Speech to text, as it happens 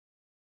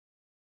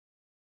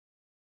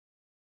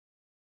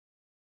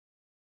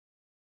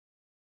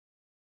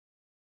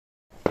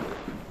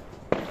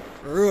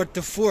Road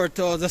to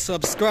 4,000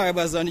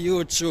 subscribers on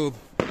YouTube.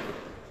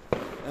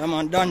 I'm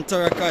on Dante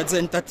Records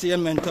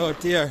Entertainment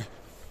out here.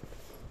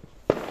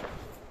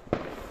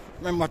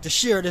 Remember to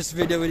share this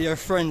video with your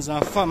friends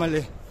and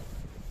family.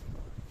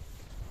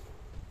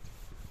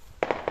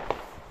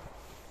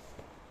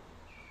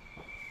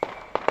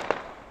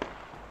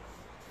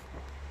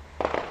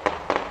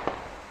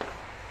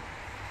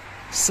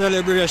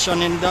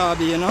 Celebration in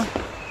Derby, you know.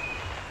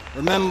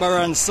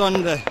 Remembrance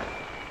Sunday.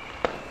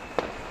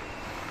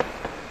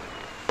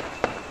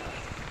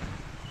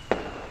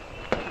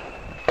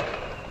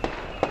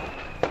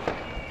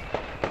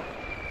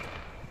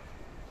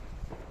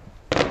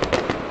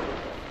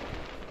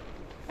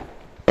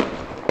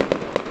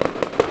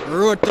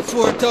 Road to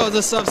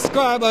 4,000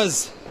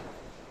 subscribers.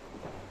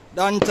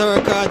 Dante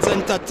Records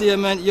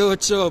Entertainment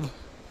YouTube.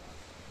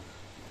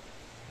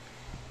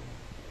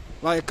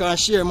 Like and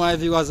share my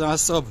viewers and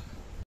sub.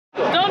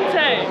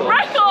 Dante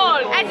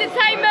Record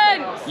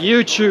Entertainment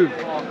YouTube.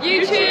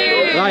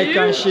 Like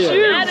and share.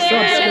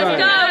 Subscribe.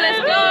 Let's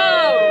go.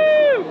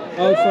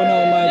 Out for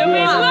now, my You'll be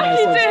viewers and my lucky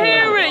to subscribers.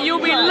 hear it. You'll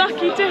be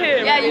lucky to hear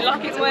it. Yeah, you're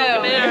lucky to hear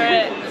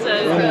it. So,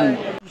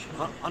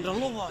 I don't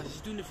know why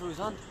he's doing it for his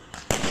hand.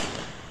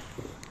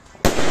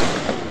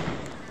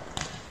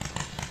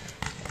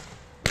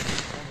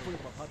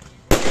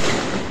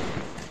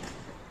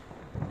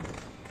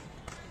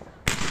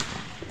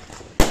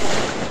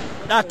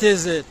 That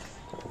is it.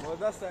 Well,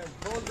 that's time.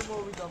 Hold the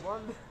more with the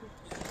one.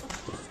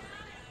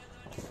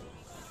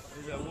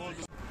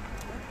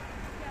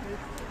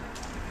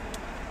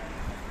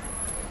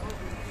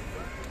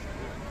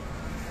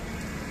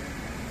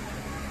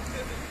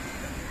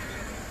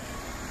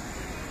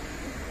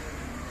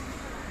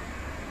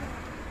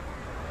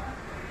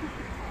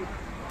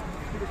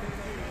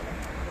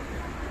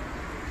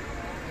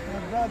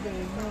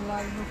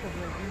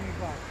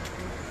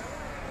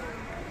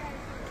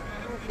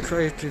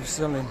 Creative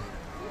selling.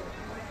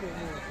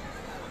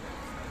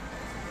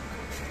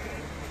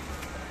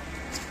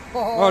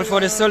 All for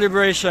the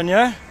celebration,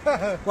 yeah?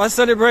 What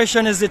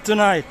celebration is it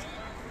tonight?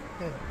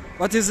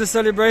 What is the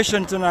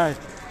celebration tonight?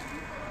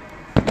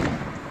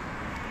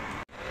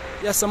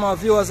 Yes, some of our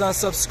viewers and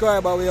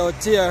subscribers, we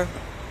out here,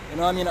 you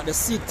know what I mean, at the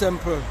Sikh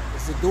temple.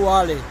 It's the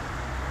Diwali. You know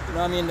what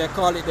I mean, they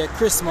call it their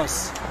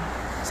Christmas.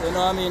 So you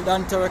know what I mean,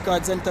 Dante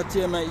Records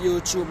Entertainment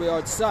YouTube, we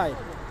outside.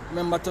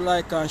 Remember to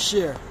like and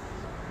share.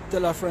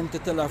 Tell a friend to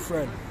tell a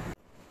friend.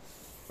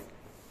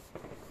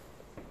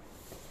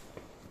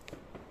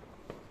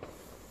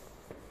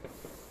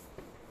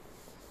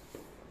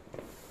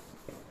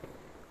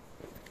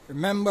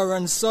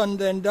 Remembrance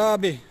Sunday in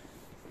Derby.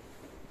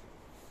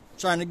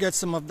 Trying to get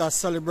some of that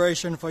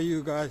celebration for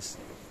you guys.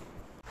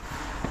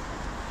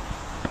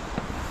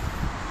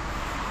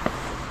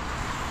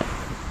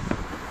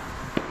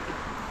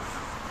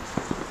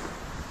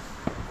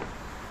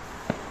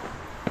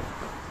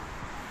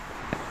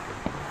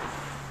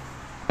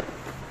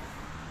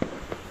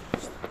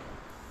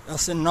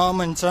 That's in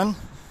Normanton.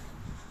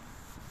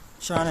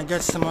 Trying to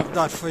get some of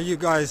that for you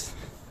guys.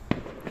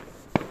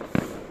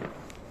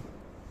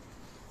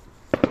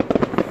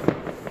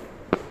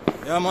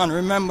 Yeah man,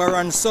 remember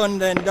on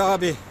Sunday in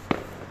Derby,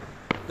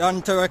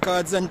 Dante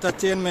Records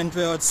Entertainment,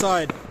 we're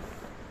outside.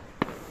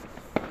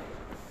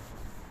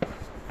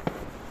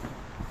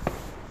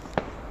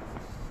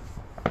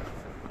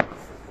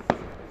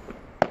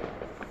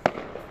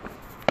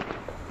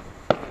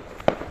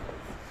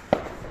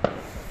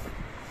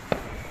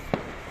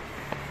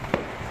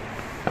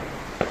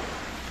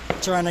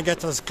 Trying to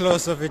get as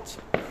close of it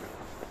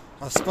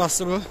as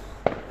possible.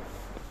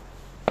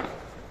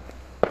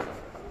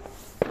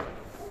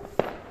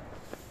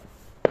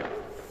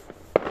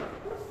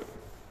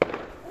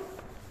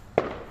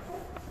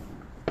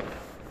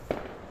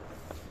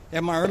 Yeah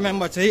man,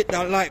 remember to hit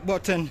that like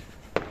button,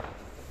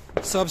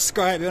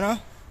 subscribe, you know,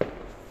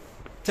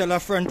 tell a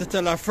friend to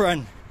tell a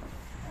friend.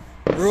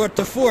 Road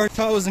to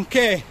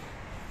 4,000K.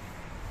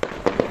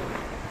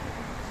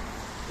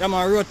 Yeah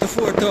man, road to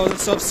 4,000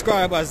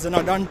 subscribers, you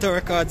know, Dante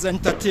Records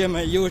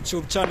Entertainment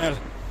YouTube channel.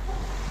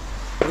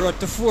 Road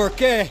to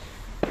 4K.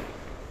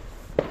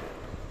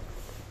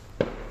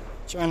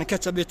 Trying to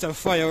catch a bit of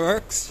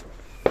fireworks.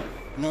 You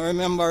know,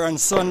 remember on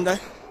Sunday.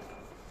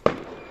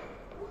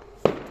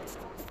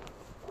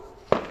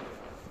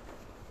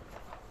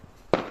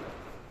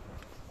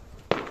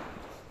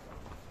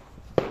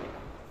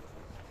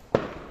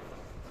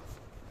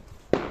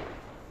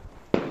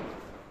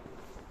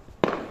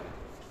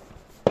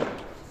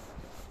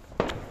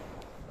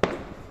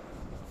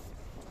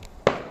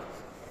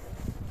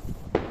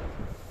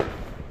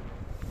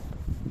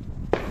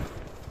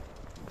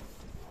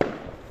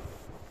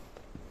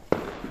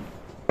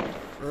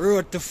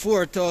 Road to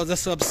 4,000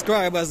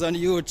 subscribers on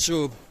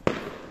YouTube.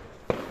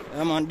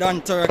 I'm on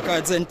Dante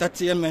Records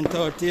Entertainment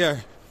out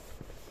here.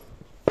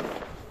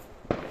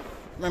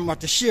 Remember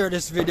to share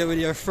this video with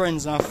your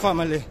friends and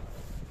family.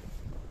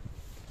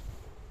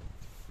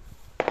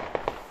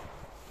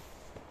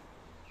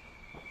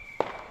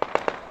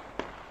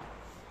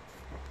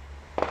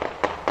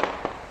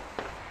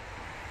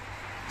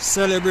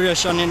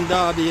 celebration in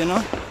Derby, you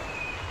know.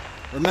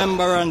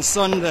 Remembrance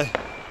Sunday.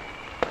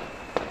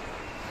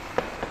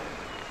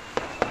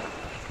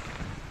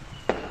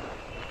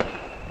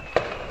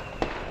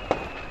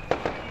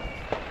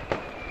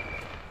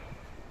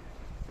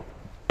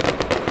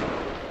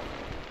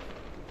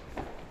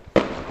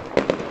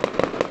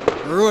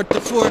 Road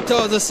to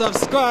 4,000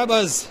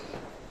 subscribers.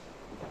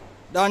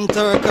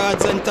 Dante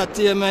Records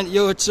Entertainment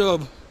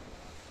YouTube.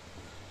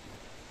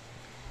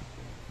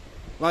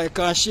 Like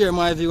and share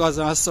my viewers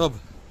and sub.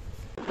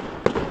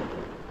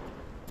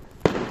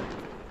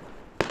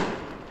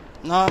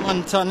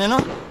 Normanton, you know.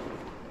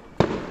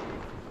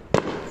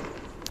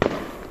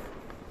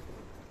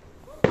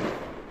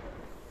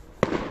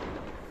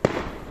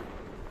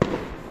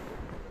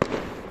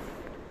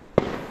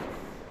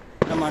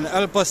 Come on,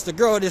 help us to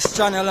grow this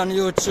channel on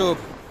YouTube.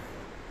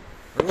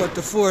 Road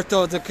to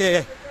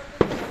 4,000k.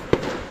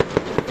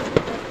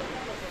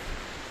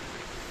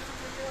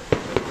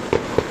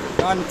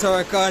 Dante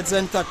Records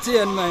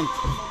Entertainment.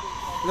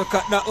 Look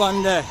at that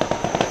one there.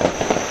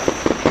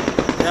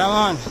 Yeah,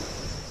 man.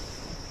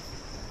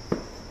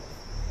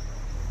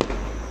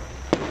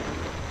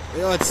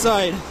 We're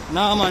outside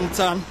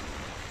Normanton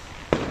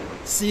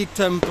Sikh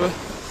Temple.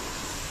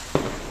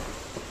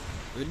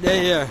 We're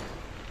there here.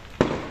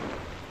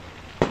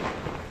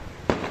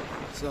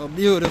 So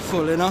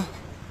beautiful, you know.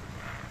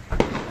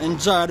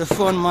 Enjoy the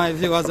fun, my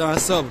viewers and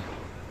sub.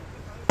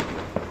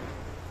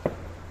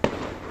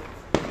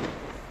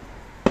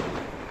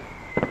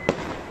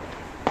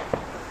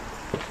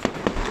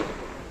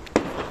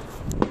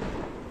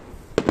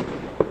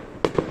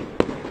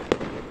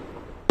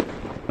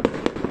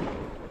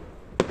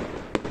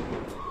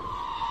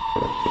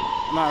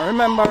 Now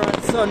remember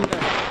on Sunday,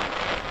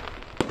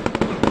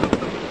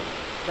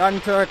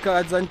 Dante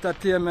Records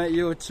Entertainment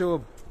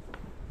YouTube.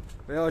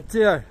 We're out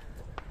here.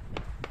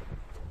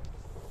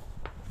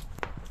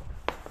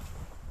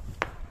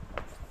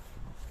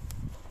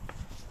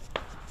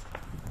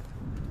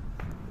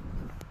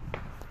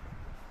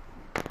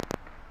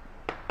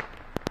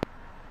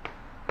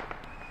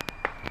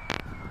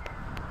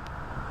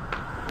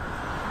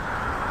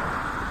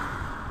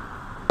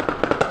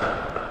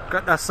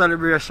 Got that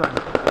celebration.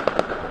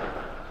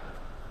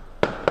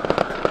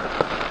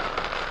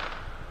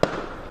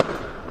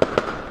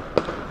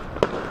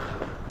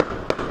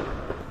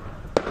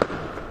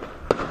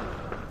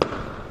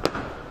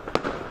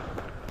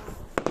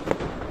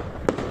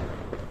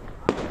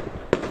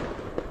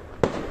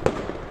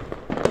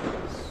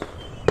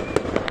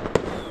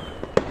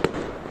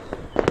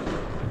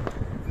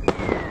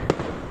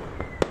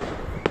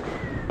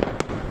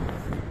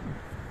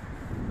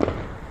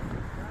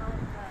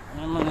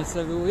 Man, it's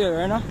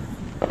everywhere, you know? Out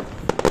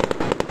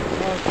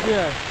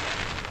here.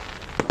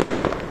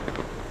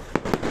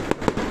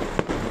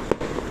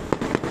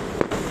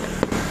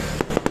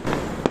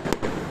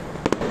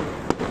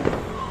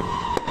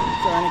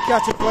 Trying to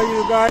catch it for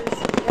you guys.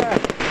 Yeah.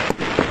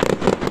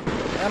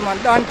 Yeah, man,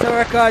 Dante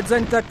Records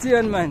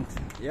Entertainment.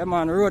 Yeah,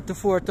 man, road to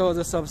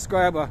 4,000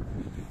 subscribers.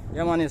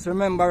 Yeah, man, it's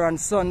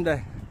Remembrance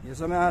Sunday. You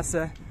see what I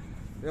say?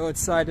 We're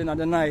outside in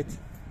the night.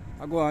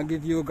 I go and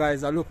give you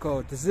guys a look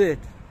out. Is it?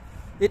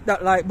 Hit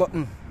that like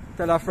button.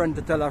 Tell a friend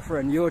to tell a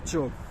friend.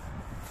 YouTube.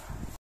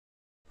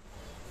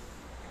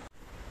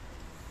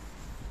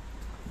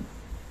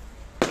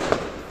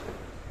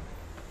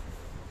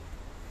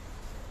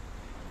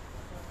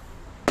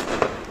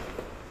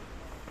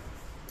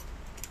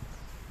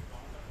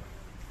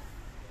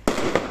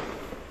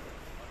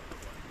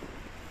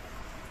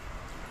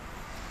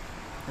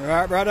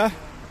 Alright, brother?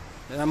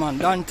 Yeah, man.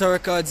 Dante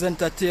Records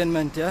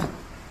Entertainment, yeah?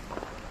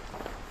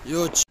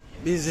 Huge.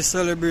 Busy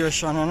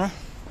celebration, you know?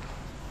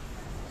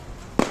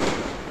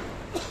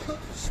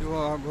 See what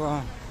I go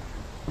on.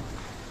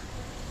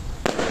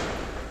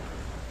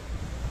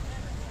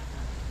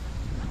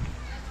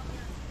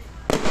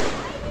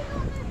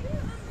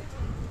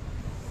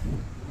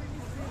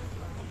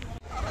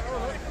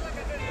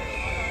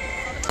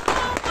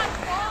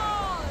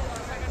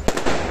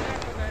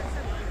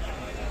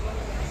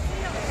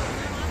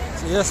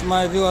 So yes,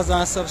 my viewers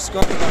and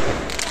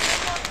subscribers.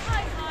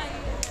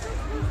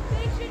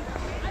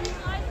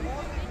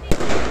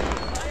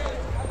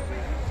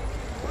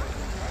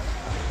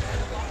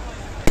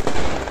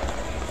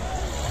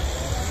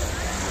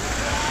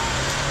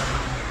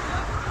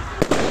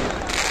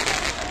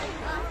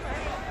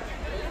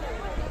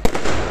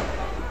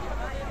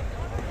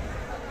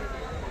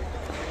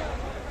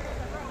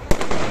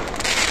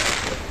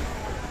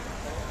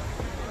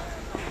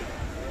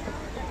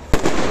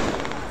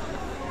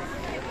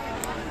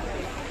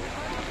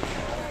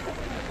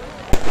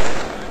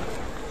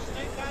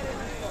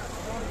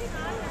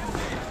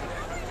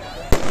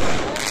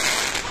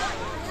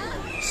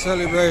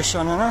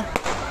 Celebration, you know?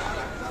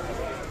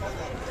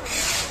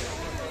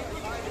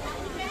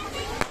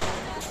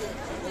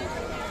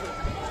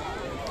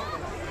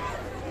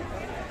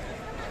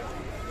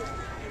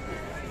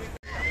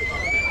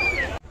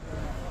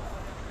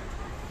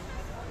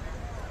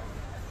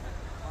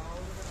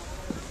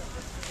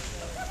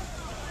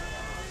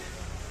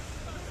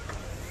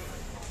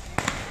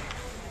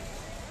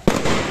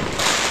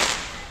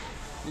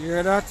 You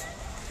hear that?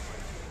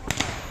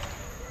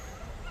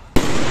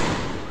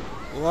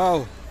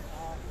 Wow.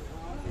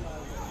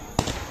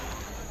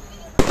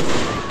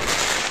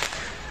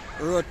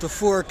 Road to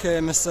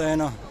 4K, me say, you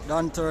know.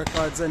 Dante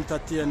Records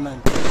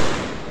Entertainment.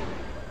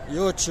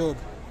 YouTube.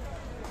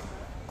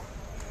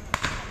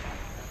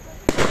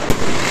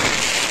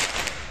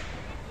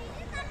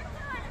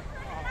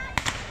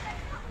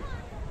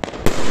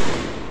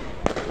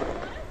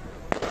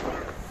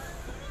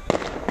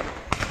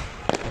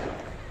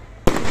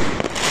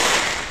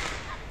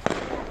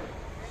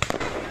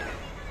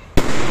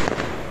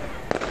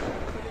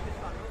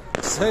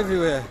 It's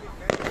everywhere.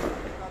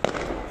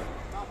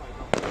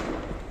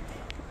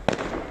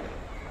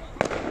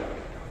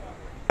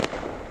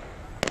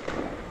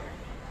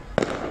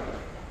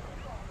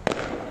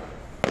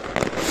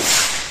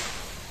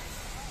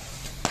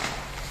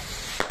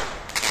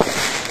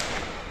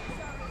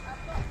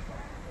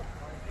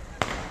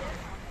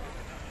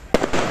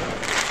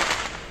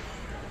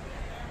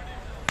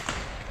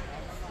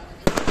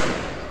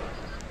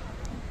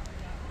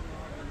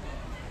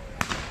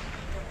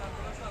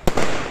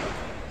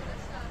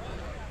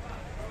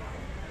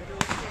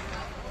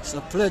 It's a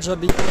pleasure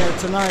being here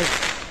tonight.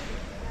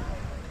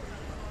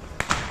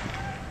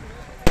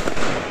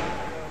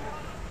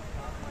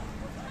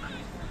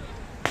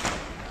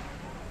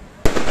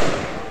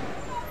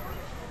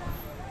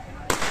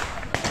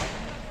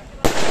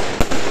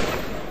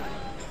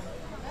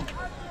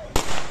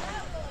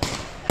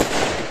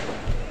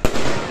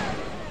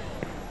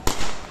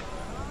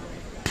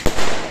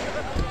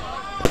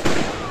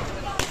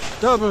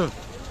 Double.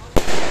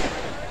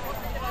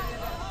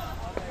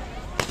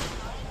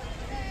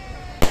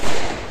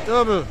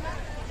 Double.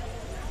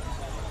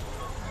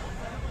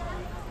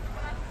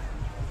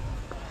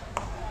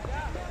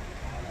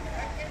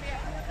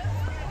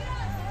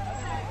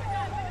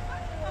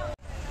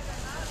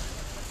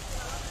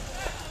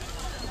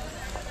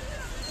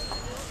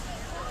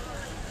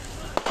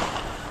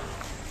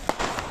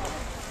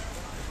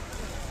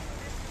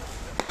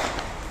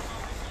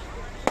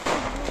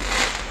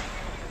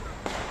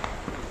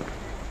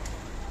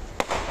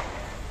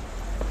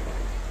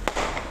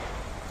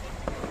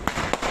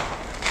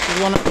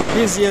 One of the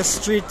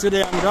busiest streets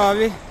today in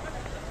Derby.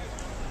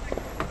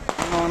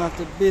 One of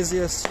the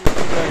busiest streets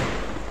today.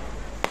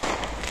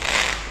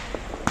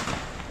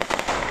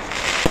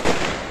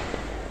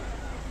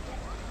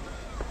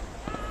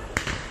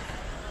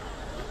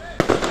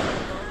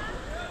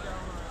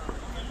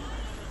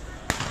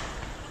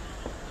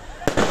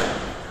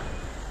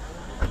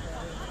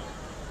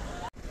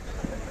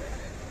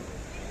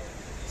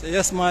 So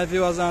yes, my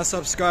viewers and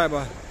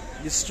subscribers,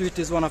 this street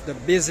is one of the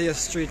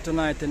busiest streets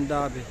tonight in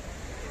Derby.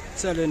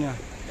 Telling you,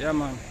 yeah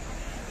man.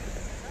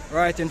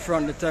 Right in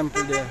front of the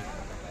temple there.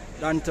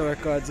 Dante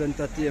Records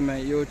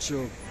Entertainment,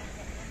 YouTube.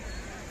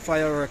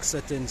 Fireworks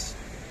settings.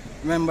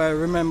 Remember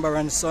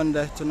Remembrance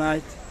Sunday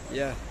tonight?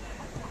 Yeah.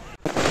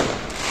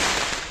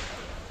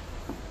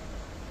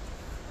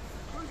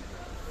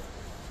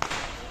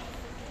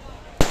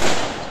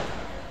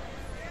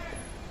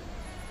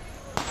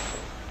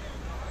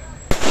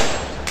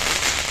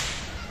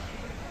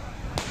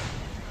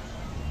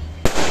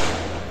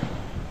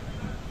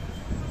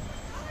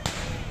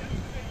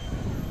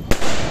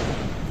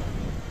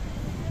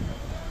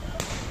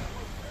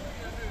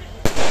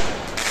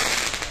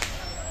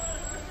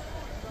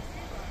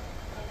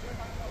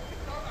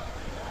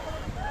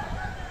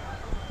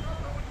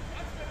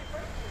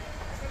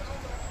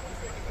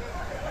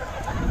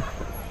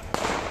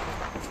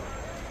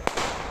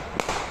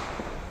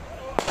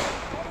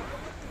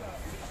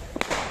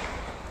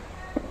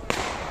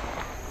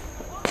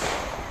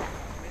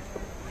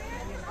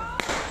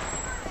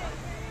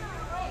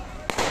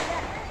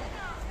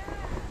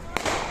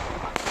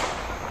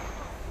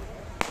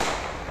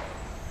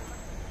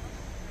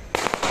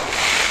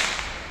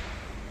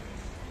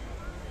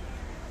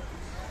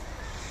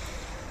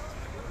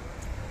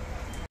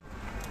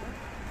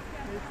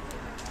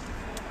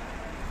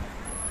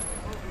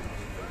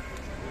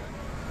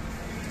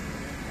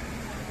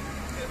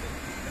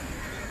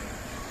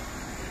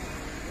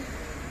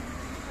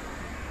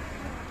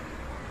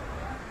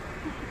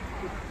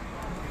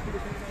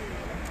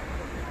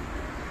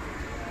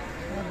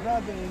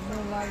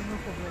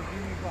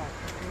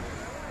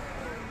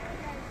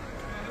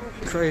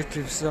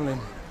 Creative selling.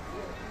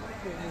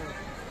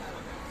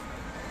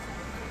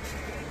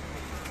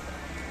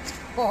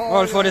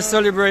 All for the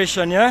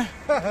celebration, yeah?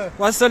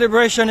 What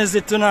celebration is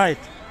it tonight?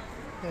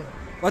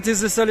 What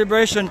is the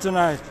celebration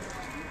tonight?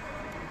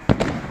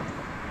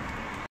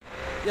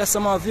 Yes,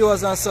 some of our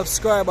viewers and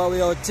subscribers,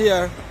 we out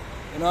here,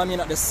 you know what I mean,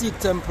 at the Sikh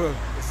temple.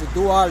 It's the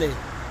Diwali. You know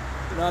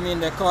what I mean,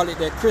 they call it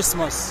their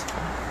Christmas.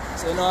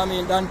 So you know what I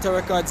mean, Dante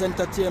Records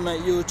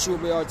Entertainment,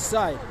 YouTube, we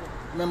outside.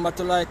 Remember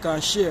to like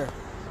and share.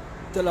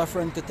 Tell a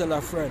friend to tell a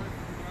friend.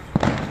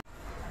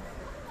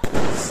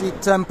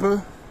 Sikh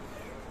temple,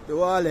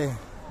 Diwali.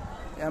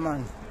 Yeah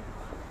man.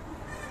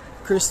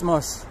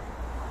 Christmas.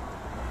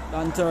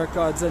 Dante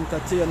Records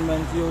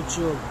Entertainment,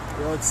 YouTube,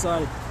 we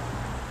outside.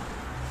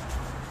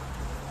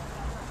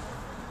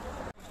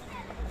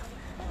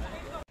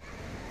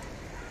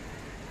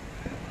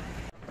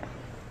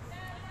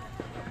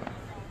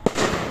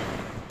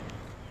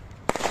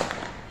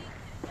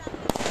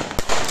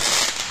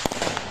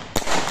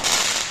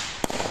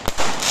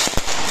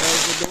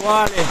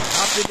 Diwali,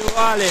 happy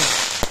Diwali.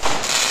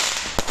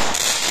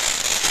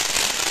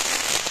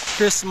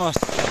 Christmas.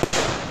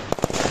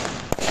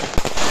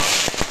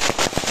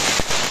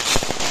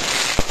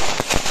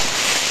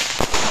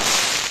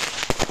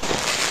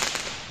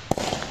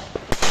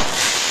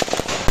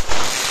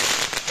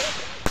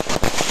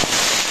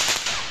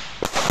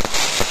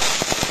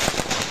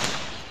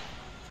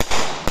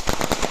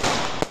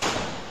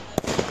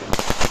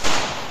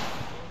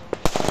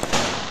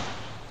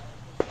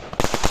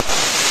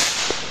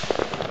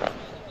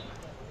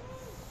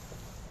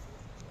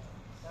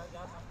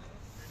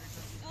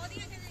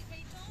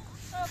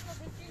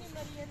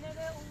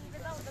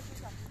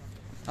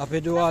 Happy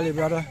Diwali,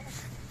 brother.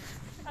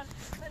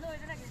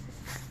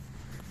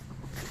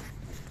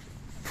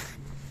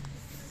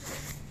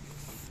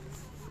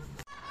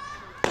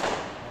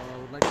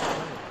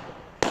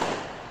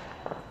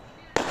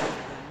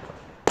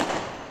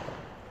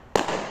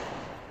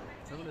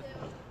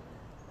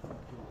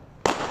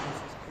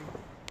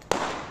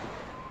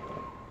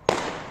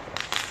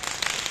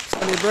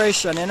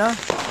 Celebration, you know?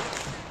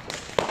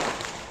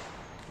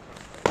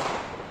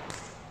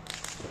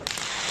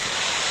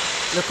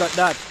 Look at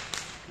that.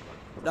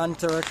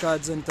 Dante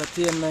Records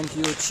Entertainment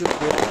YouTube,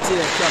 we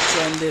are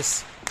capturing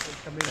this.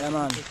 Yeah,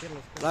 man.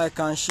 Like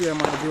and share,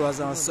 my viewers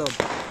and sub.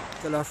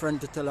 Tell a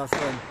friend to tell a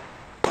friend.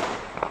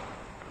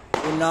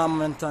 In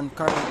Normanton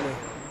currently.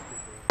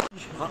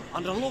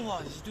 And the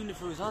lover, he's doing it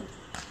for his hand.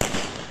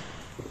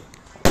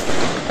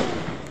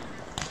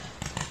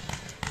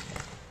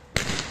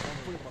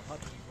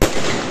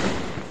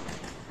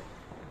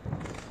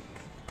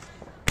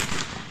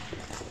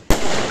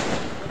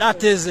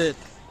 That is it.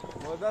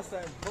 Well, that's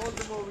time. Hold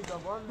the movie the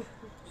one.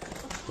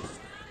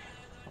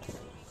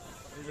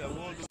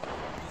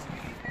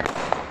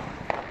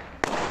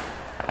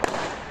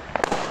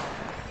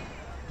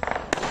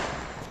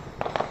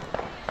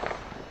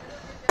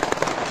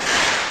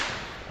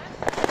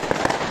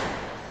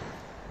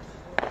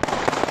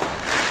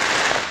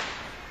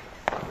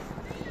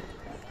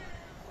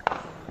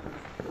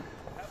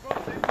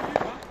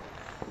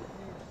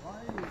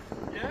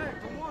 Yeah,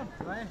 come on.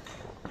 Right?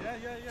 Yeah,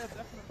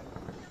 definitely.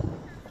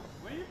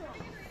 Where you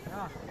from?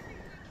 Yeah.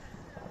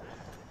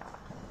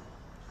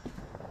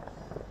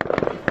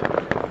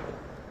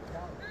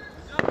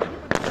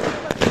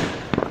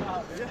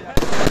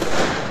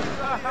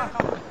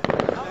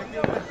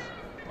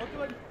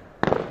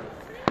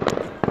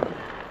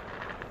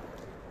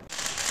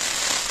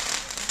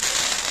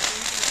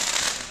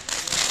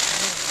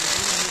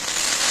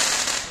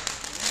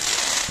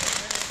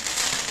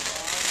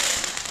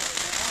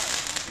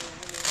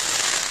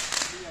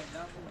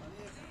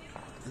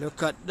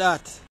 Look at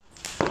that.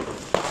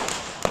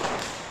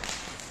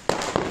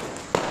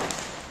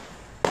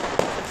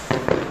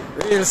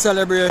 Real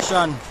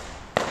celebration.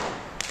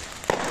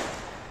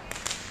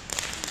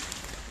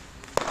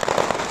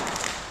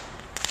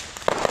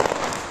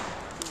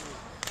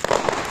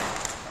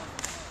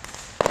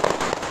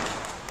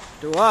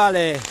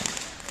 Diwali.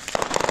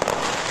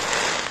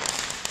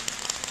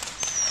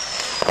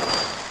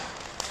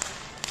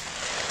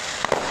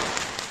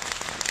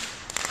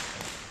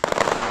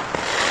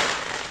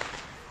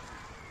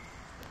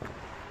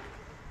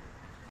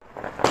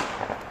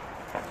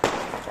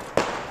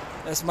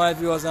 That's my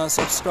viewers and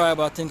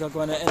subscribers. I think I'm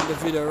going to end the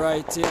video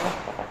right here.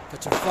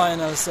 Catch a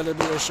final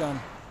celebration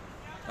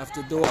of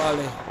the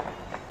Diwali.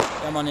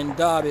 Yeah, man, in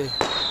Derby.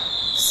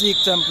 Sikh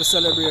Temple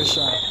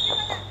celebration.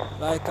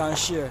 Like and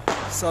share.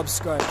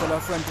 Subscribe. Tell a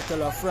friend to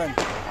tell a friend.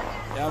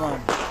 Yeah,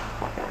 man.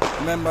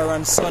 Remember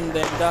on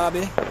Sunday in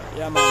Derby.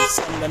 Yeah, man.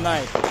 Sunday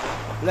night.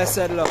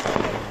 Blessed luck.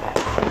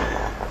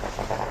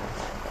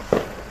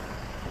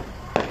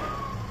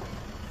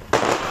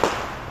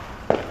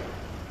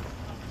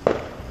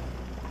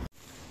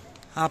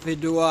 Happy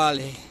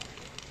Diwali.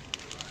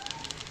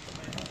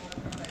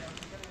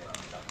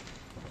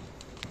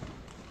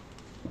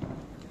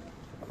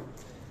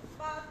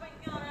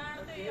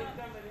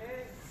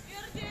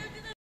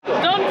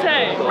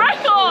 Dante,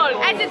 record,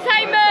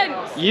 entertainment,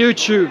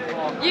 YouTube.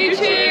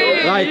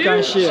 YouTube, Like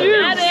and share.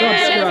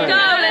 Subscribe.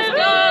 Let's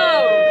go.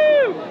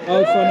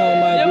 Out for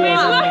now, my You'll be viewers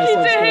and my lucky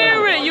to subscribers.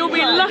 hear it. You'll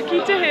be lucky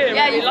to hear it.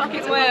 Yeah, You'll be you lucky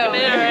to fucking will.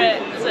 hear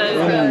it. So,